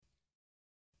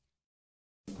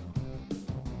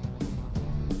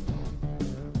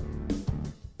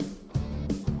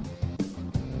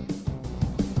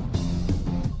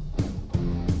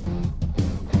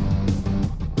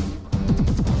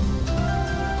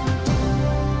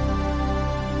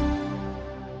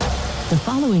The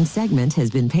following segment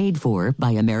has been paid for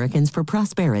by Americans for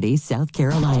Prosperity, South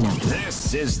Carolina.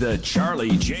 This is the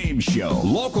Charlie James Show.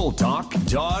 Local talk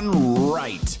done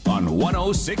right on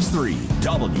 106.3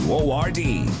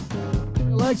 WYRD.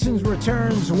 Elections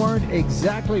returns weren't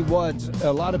exactly what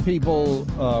a lot of people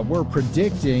were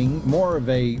predicting. More of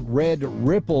a red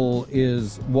ripple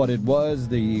is what it was.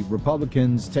 The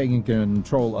Republicans taking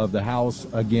control of the House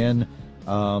again.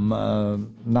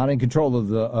 Not in control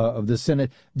of the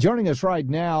Senate. Joining us right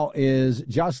now is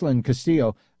Jocelyn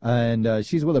Castillo, and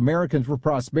she's with Americans for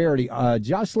Prosperity.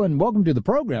 Jocelyn, welcome to the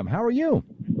program. How are you?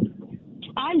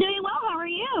 I'm doing well. How are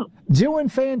you? Doing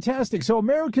fantastic. So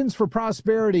Americans for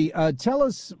Prosperity, tell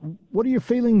us, what are your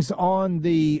feelings on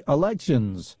the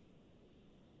elections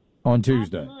on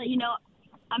Tuesday? Absolutely. You know,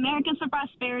 Americans for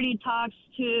Prosperity talks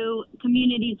to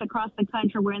communities across the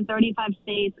country. We're in 35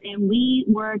 states, and we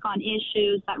work on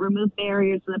issues that remove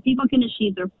barriers so that people can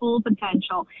achieve their full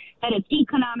potential. That is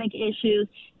economic issues,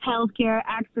 healthcare,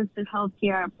 access to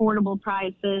healthcare, affordable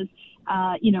prices,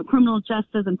 criminal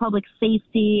justice and public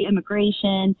safety,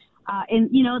 immigration.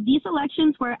 These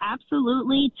elections were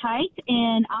absolutely tight,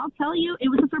 and I'll tell you, it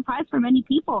was a surprise for many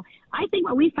people. I think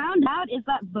what we found out is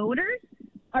that voters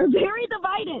are very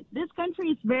divided. This country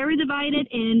is very divided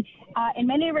in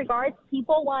many regards.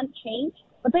 People want change,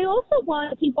 but they also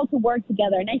want people to work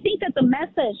together. And I think that the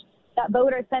message that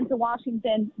voters sent to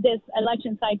Washington this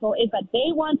election cycle is that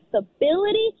they want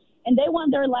stability and they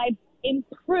want their lives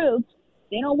improved.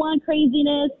 They don't want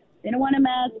craziness. They don't want a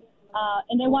mess.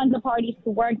 And they want the parties to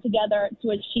work together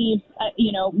to achieve,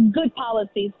 good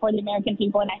policies for the American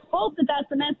people. And I hope that that's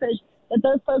the message that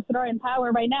those folks that are in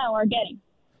power right now are getting.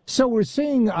 So we're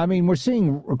seeing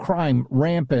crime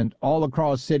rampant all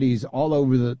across cities all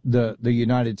over the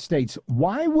United States.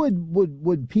 Why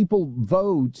would people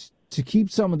vote to keep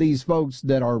some of these folks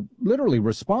that are literally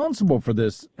responsible for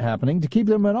this happening, to keep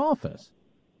them in office?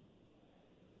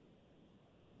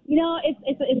 You know,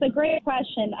 it's a great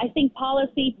question. I think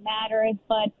policy matters,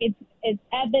 but it's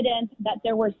evident that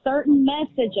there were certain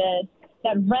messages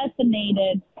that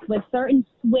resonated with certain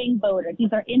swing voters.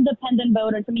 These are independent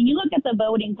voters. I mean, you look at the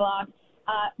voting bloc,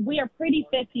 we are pretty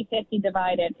 50-50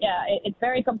 divided. Yeah, it's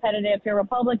very competitive. If you're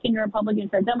Republican, you're Republican.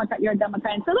 If you're a Democrat, you're a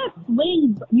Democrat. And so that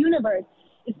swing universe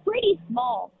is pretty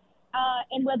small.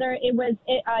 And whether it was,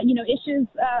 issues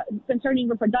concerning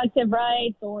reproductive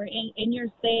rights or in your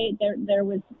state, there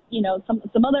was,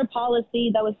 some other policy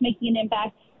that was making an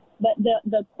impact. But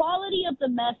the quality of the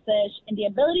message and the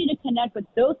ability to connect with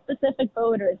those specific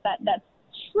voters, that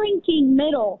shrinking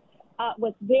middle,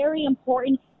 was very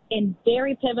important and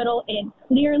very pivotal. And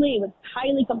clearly it was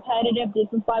highly competitive. This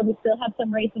is why we still have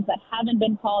some races that haven't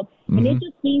been called. Mm-hmm. And it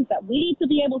just means that we need to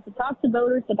be able to talk to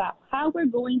voters about how we're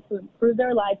going to improve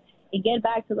their lives and get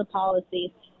back to the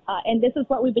policies. And this is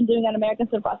what we've been doing on Americans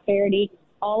for Prosperity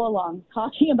all along,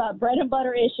 talking about bread and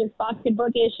butter issues,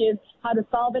 pocketbook issues, how to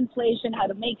solve inflation, how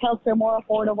to make healthcare more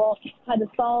affordable, how to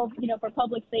solve, for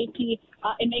public safety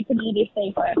and make communities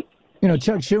safer.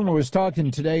 Chuck Schumer was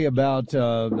talking today about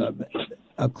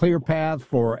a clear path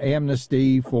for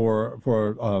amnesty for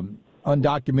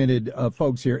undocumented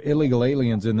folks here, illegal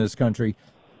aliens in this country.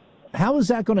 How is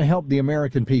that going to help the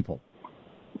American people?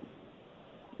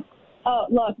 Oh,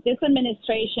 look, this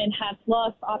administration has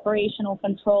lost operational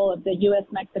control of the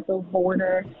U.S.-Mexico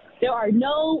border. There are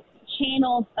no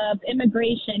channels of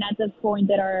immigration at this point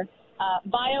that are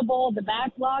viable. The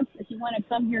backlogs, if you want to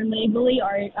come here legally,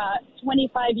 are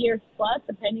 25 years plus,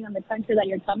 depending on the country that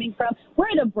you're coming from. We're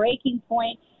at a breaking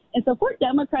point. And so for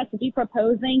Democrats to be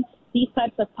proposing these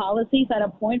types of policies at a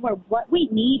point where what we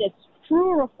need is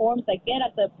true reforms that get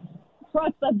at the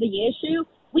crux of the issue,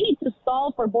 we need to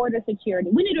solve for border security.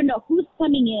 We need to know who's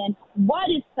coming in, what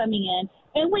is coming in,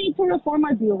 and we need to reform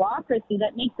our bureaucracy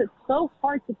that makes it so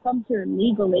hard to come here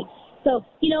legally. So,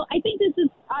 I think this is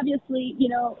obviously,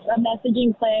 a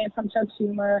messaging play from Chuck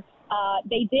Schumer.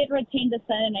 They did retain the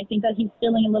Senate. I think that he's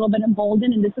feeling a little bit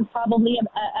emboldened, and this is probably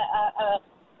a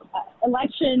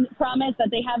election promise that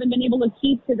they haven't been able to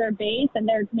keep to their base, and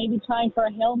they're maybe trying for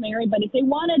a Hail Mary. But if they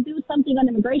want to do something on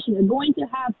immigration, they're going to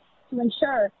have to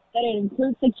ensure that it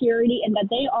includes security and that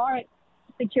they are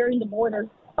securing the border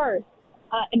first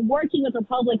and working with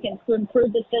Republicans to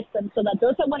improve the system so that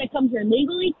those that want to come here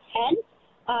legally can,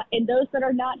 and those that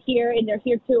are not here and they're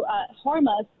here to harm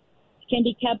us can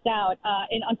be kept out.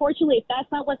 And unfortunately, if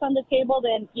that's not what's on the table,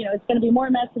 then, it's going to be more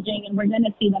messaging and we're going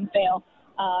to see them fail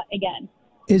again.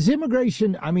 Is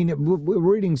immigration, we're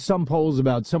reading some polls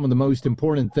about some of the most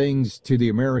important things to the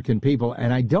American people,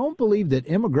 and I don't believe that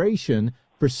immigration,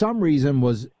 for some reason,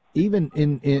 was even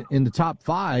in the top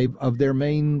 5 of their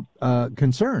main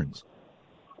concerns.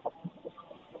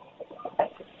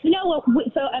 No,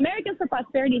 so Americans for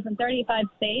Prosperity is in 35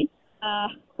 states,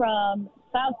 from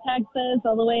South Texas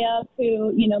all the way up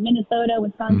to, Minnesota,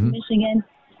 Wisconsin, Michigan.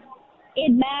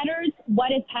 It matters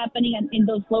what is happening in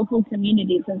those local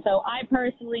communities. And so I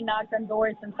personally knocked on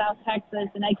doors in South Texas,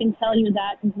 and I can tell you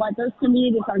that what those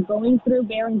communities are going through,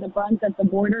 bearing the brunt of the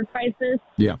border crisis,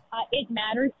 it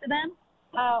matters to them.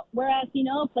 Whereas,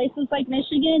 places like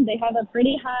Michigan, they have a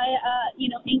pretty high,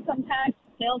 income tax,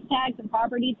 sales tax, and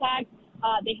property tax.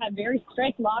 They have very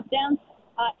strict lockdowns,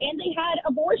 and they had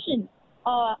abortion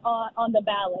on the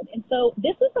ballot. And so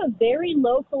this is a very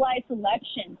localized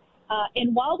election.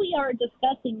 And while we are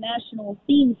discussing national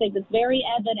themes, it was very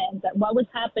evident that what was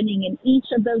happening in each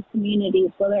of those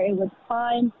communities, whether it was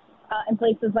crime in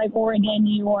places like Oregon,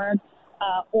 New York,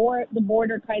 or the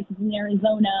border crisis in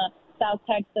Arizona, South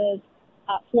Texas,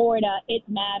 Florida, it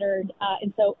mattered.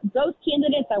 And so those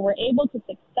candidates that were able to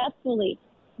successfully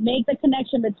make the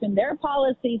connection between their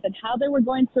policies and how they were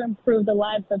going to improve the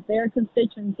lives of their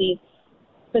constituencies,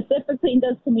 specifically in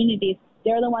those communities,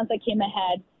 they're the ones that came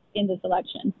ahead in this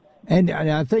election. And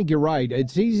I think you're right.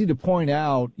 It's easy to point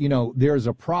out, there's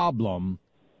a problem,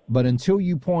 but until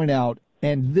you point out,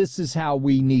 and this is how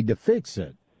we need to fix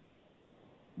it,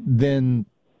 then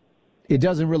it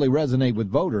doesn't really resonate with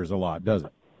voters a lot, does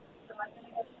it?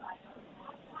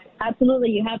 Absolutely.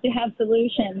 You have to have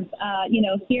solutions.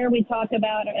 Here we talk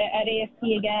about at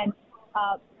AFP again,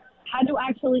 how to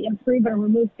actually improve and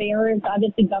remove barriers.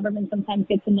 Obviously, government sometimes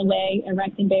gets in the way,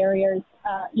 erecting barriers,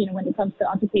 when it comes to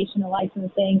occupational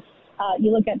licensing.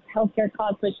 You look at healthcare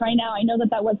costs, which right now I know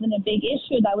that wasn't a big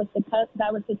issue. That was discussed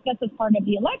as part of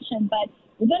the election, but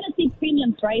we're going to see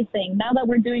premiums rising. Now that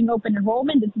we're doing open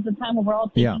enrollment, this is the time where we're all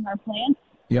taking our plans.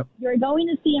 Yep. You're going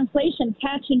to see inflation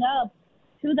catching up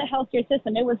to the healthcare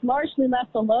system. It was largely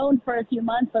left alone for a few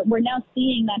months, but we're now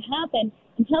seeing that happen.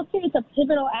 And healthcare is a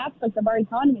pivotal aspect of our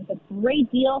economy. It's a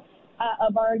great deal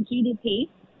of our GDP.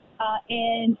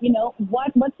 And,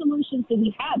 what solutions do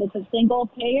we have? Is it single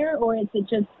payer, or is it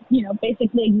just,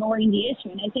 basically ignoring the issue?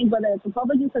 And I think whether it's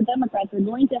Republicans or Democrats, we're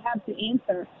going to have to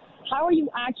answer, how are you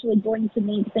actually going to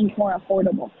make things more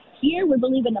affordable? Here, we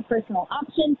believe in a personal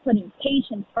option, putting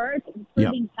patients first,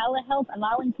 improving telehealth,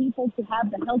 allowing people to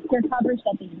have the healthcare coverage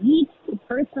that they need, to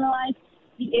personalize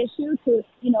the issue, to,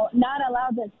 not allow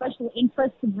the special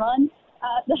interest to run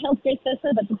the healthcare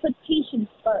system, but to put patients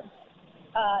first.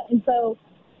 And so,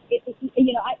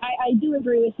 I do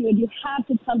agree with you, and you have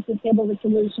to come to the table with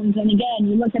solutions. And again,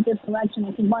 you look at this election,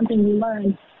 I think one thing we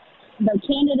learned, the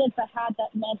candidates that had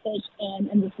that message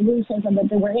and the solutions, and that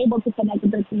they were able to connect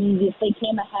with their communities, they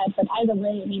came ahead. But either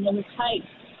way, it was tight,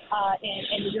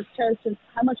 and it just shows just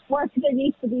how much work there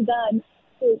needs to be done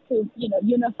to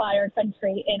unify our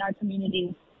country and our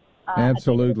communities.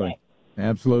 Absolutely.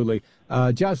 Absolutely.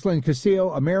 Jocelyn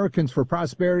Castillo, Americans for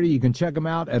Prosperity. You can check them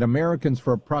out at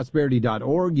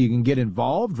americansforprosperity.org. You can get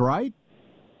involved, right?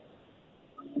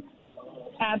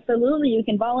 Absolutely. You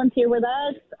can volunteer with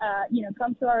us.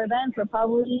 Come to our events. We're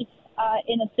probably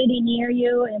in a city near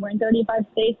you, and we're in 35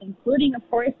 states, including, of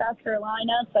course, South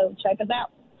Carolina. So check us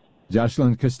out.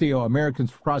 Jocelyn Castillo,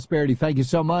 Americans for Prosperity. Thank you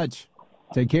so much.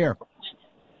 Take care.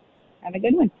 Have a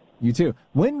good one. You too.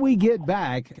 When we get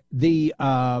back, the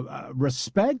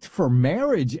Respect for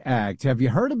Marriage Act. Have you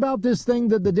heard about this thing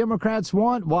that the Democrats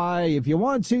want? Why, if you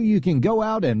want to, you can go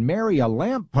out and marry a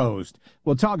lamppost.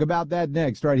 We'll talk about that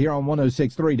next right here on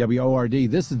 106.3 WYRD.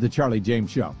 This is the Charlie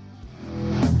James Show.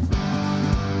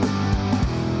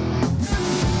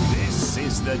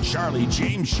 The Charlie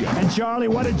James Show. And Charlie,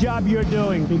 what a job you're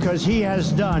doing, because he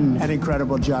has done an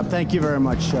incredible job. Thank you very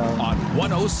much, Charlie. On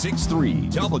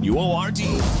 106.3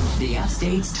 WYRD. The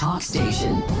Upstate's talk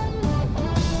station.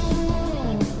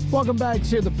 Welcome back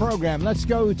to the program. Let's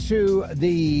go to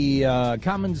the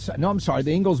the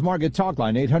Ingalls Market Talk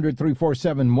Line,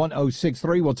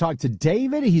 800-347-1063. We'll talk to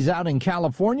David. He's out in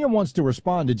California, wants to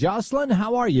respond to Jocelyn.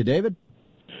 How are you, David?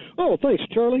 Oh, thanks,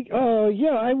 Charlie.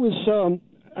 I was...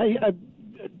 I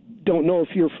don't know if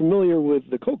you're familiar with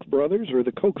the Koch brothers or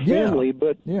the Koch family,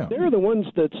 but they're the ones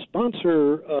that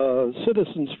sponsor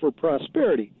Citizens for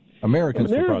Prosperity. Americans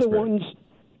for Prosperity. They're the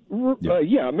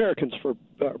ones, Americans for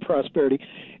Prosperity.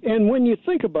 And when you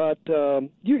think about,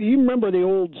 you remember the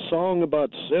old song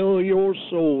about sell your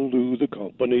soul to the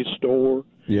company store?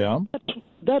 Yeah.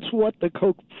 That's what the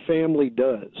Koch family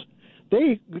does.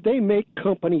 They make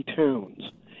company towns.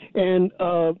 And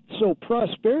so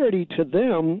prosperity to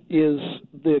them is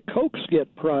the Kochs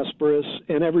get prosperous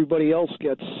and everybody else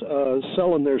gets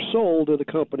selling their soul to the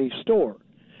company store.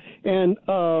 And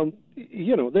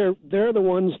they're the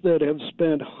ones that have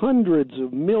spent hundreds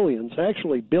of millions,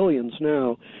 actually billions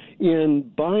now,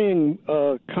 in buying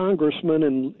congressmen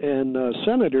and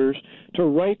senators to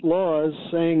write laws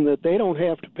saying that they don't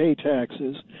have to pay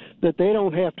taxes, that they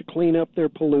don't have to clean up their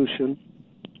pollution,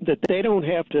 that they don't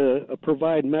have to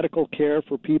provide medical care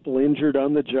for people injured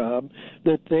on the job,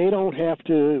 that they don't have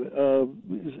to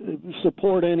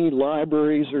support any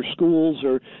libraries or schools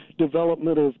or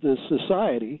development of the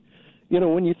society.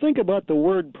 When you think about the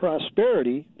word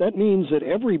prosperity, that means that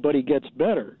everybody gets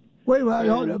better. Wait,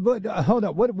 hold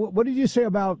on. What did you say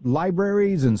about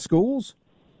libraries and schools?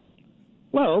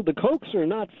 Well, the Kochs are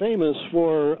not famous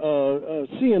for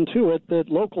seeing to it that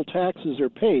local taxes are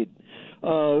paid.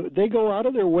 They go out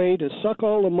of their way to suck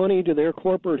all the money to their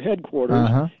corporate headquarters,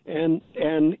 and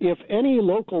if any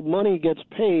local money gets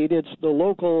paid, it's the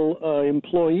local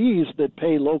employees that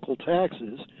pay local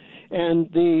taxes, and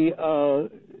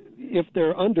if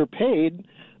they're underpaid,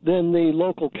 then the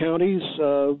local counties,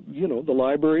 the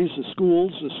libraries, the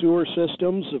schools, the sewer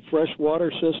systems, the fresh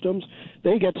water systems,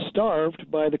 they get starved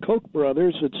by the Koch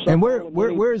brothers. And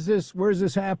where is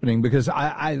this happening? Because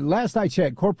I last I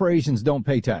checked, corporations don't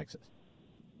pay taxes.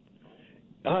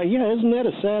 Yeah, isn't that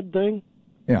a sad thing?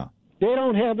 Yeah. They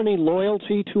don't have any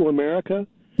loyalty to America.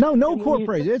 No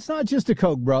corporation. It's not just the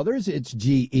Koch brothers. It's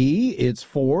GE, it's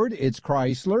Ford, it's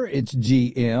Chrysler, it's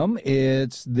GM,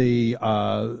 it's the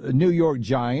New York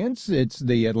Giants, it's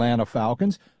the Atlanta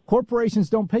Falcons. Corporations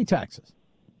don't pay taxes.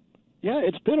 Yeah,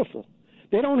 it's pitiful.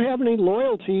 They don't have any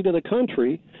loyalty to the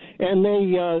country, and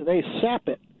they sap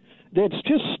it. It's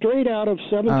just straight out of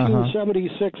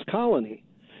 1776 colony.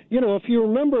 If you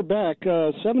remember back,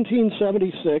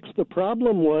 1776, the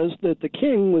problem was that the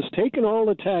king was taking all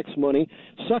the tax money,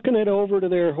 sucking it over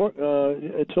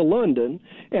to London,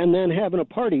 and then having a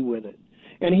party with it.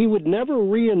 And he would never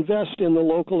reinvest in the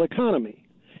local economy.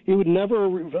 He would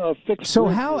never fix. So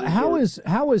how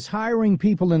is hiring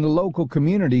people in the local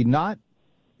community not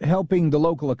helping the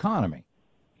local economy?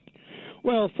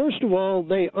 Well, first of all,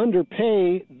 they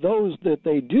underpay those that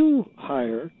they do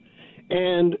hire.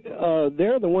 And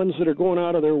they're the ones that are going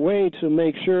out of their way to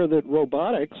make sure that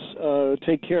robotics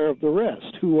take care of the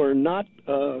rest, who are not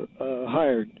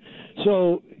hired.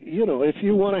 So, if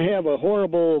you want to have a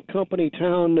horrible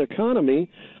company-town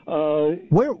economy, well,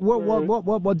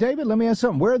 David, let me ask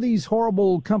something. Where are these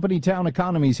horrible company-town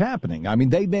economies happening? I mean,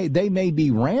 they may be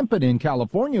rampant in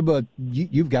California, but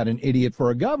you've got an idiot for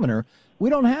a governor. We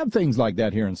don't have things like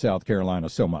that here in South Carolina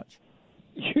so much.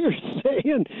 You're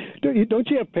saying, don't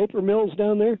you have paper mills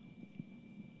down there?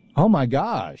 Oh, my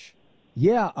gosh.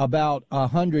 Yeah, about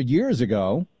 100 years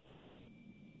ago.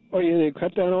 Oh, yeah, they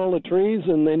cut down all the trees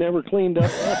and they never cleaned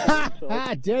up.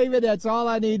 David, that's all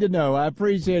I need to know. I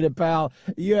appreciate it, pal.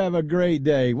 You have a great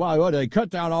day. Why, what, they cut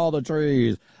down all the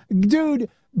trees? Dude,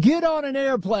 get on an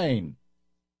airplane.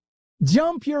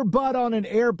 Jump your butt on an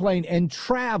airplane and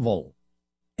travel.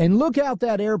 And look out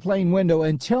that airplane window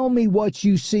and tell me what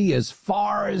you see as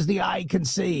far as the eye can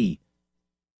see.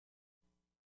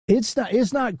 It's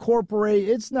not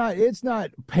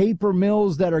paper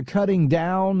mills that are cutting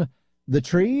down the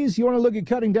trees. You want to look at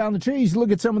cutting down the trees,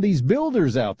 look at some of these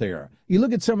builders out there. You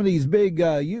look at some of these big,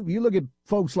 you look at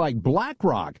folks like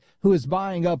BlackRock, who is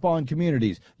buying up on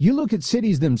communities. You look at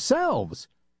cities themselves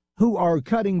who are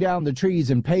cutting down the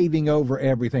trees and paving over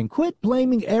everything. Quit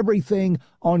blaming everything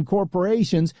on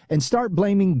corporations and start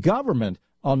blaming government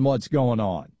on what's going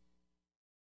on.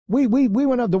 We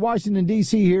went up to Washington,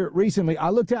 D.C. here recently. I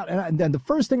looked out, and then the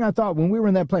first thing I thought when we were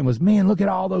in that plane was, man, look at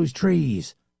all those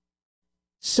trees.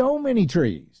 So many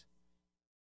trees.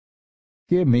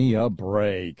 Give me a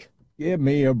break. Give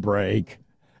me a break.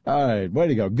 All right, way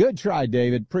to go. Good try,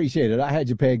 David. Appreciate it. I had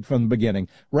you pegged from the beginning.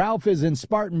 Ralph is in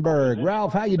Spartanburg.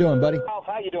 Ralph, how you doing, buddy?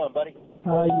 How you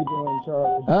doing,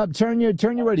 Charlie?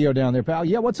 Turn your radio down there, pal.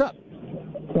 Yeah, what's up?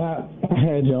 I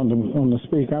had you on the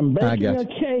speaker. I'm baking a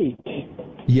cake.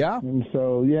 Yeah? And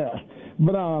so, yeah.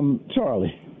 But,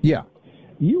 Charlie. Yeah.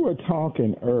 You were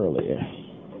talking earlier,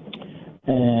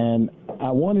 and I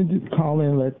wanted to call in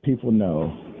and let people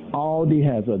know Aldi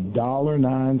has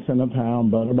 $1.09 a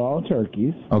pound butterball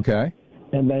turkeys. Okay.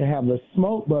 And they have the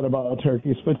smoked butterball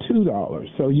turkeys for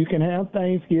 $2. So you can have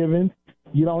Thanksgiving.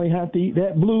 You don't even have to eat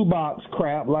that blue box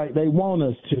crap like they want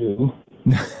us to.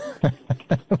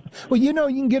 Well, you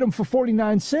can get them for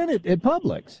 49 cents at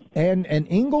Publix. And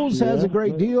Ingles has a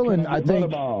great deal, and I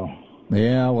think...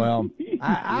 Yeah, well,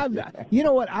 you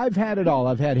know what? I've had it all.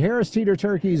 I've had Harris Teeter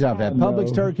turkeys, I've had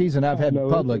Publix turkeys, and I've had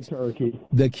Publix.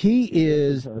 The key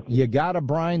is you got to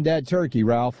brine that turkey,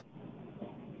 Ralph.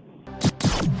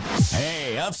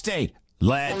 Hey, Upstate,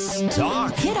 Let's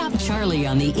talk. Hit up Charley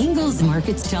on the Ingalls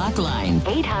Markets Talk line.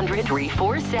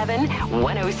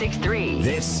 800-347-1063.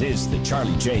 This is the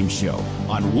Charlie James Show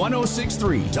on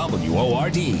 106.3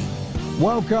 WYRD.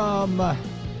 Welcome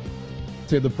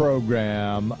to the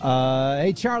program.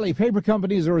 Hey, Charlie, paper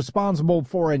companies are responsible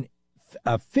for a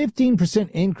 15%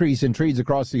 increase in trees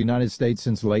across the United States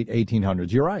since the late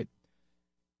 1800s. You're right.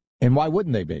 And why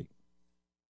wouldn't they be?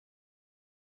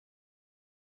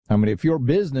 I mean, if your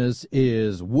business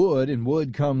is wood and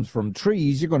wood comes from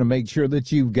trees, you're going to make sure that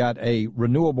you've got a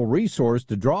renewable resource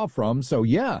to draw from. So,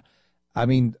 yeah, I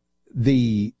mean,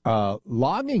 the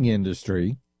logging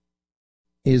industry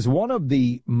is one of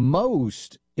the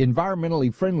most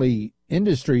environmentally friendly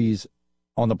industries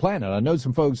on the planet. I know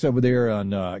some folks over there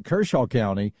in Kershaw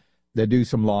County that do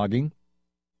some logging.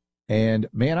 And,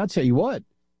 man, I tell you what,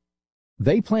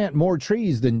 they plant more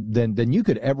trees than you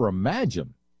could ever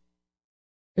imagine.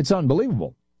 It's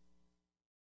unbelievable.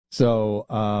 So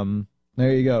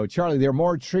there you go. Charlie, there are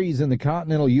more trees in the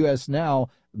continental U.S. now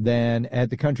than at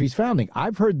the country's founding.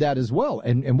 I've heard that as well.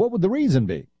 And what would the reason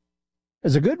be?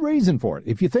 There's a good reason for it,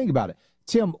 if you think about it.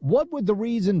 Tim, what would the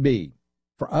reason be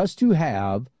for us to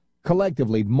have,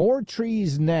 collectively, more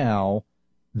trees now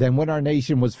than when our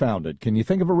nation was founded? Can you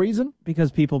think of a reason?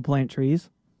 Because people plant trees.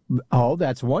 Oh,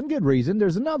 that's one good reason.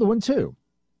 There's another one, too.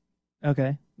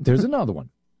 Okay. There's another one.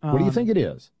 What do you think it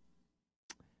is?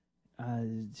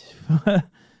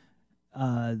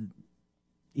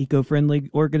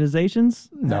 Eco-friendly organizations?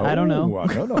 No. I don't know. No.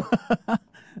 I don't know.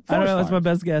 That's my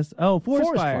best guess. Oh,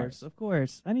 forest fires. Of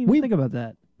course. I didn't even think about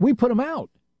that. We put them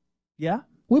out. Yeah?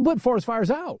 We put forest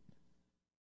fires out.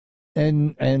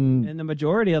 And the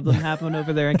majority of them happen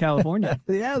over there in California.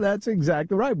 Yeah, that's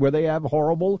exactly right, where they have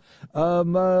horrible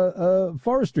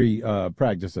forestry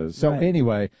practices. So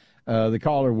anyway, the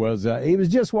caller was, he was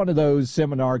just one of those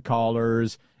seminar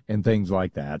callers and things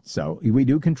like that. So we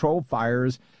do control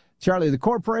fires. Charlie, the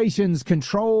corporations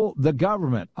control the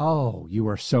government. Oh, you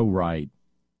are so right.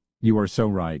 You are so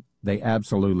right. They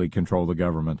absolutely control the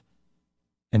government.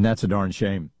 And that's a darn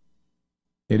shame.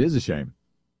 It is a shame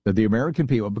that the American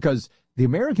people, because the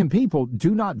American people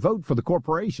do not vote for the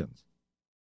corporations.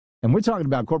 And we're talking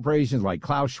about corporations like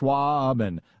Klaus Schwab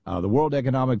and the World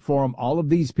Economic Forum, all of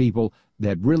these people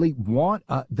that really want,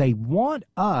 they want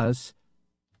us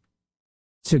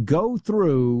to go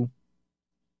through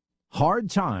hard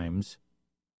times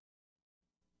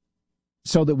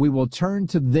so that we will turn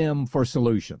to them for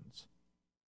solutions.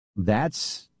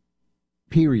 That's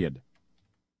period.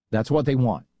 That's what they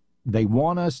want. They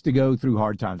want us to go through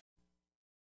hard times.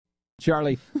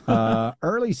 Charlie,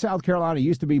 early South Carolina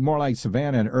used to be more like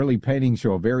Savannah, and early paintings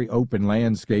show a very open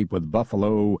landscape with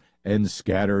buffalo and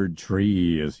scattered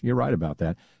trees. You're right about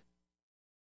that.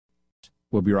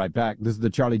 We'll be right back. This is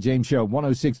the Charlie James Show,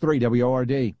 106.3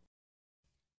 WYRD.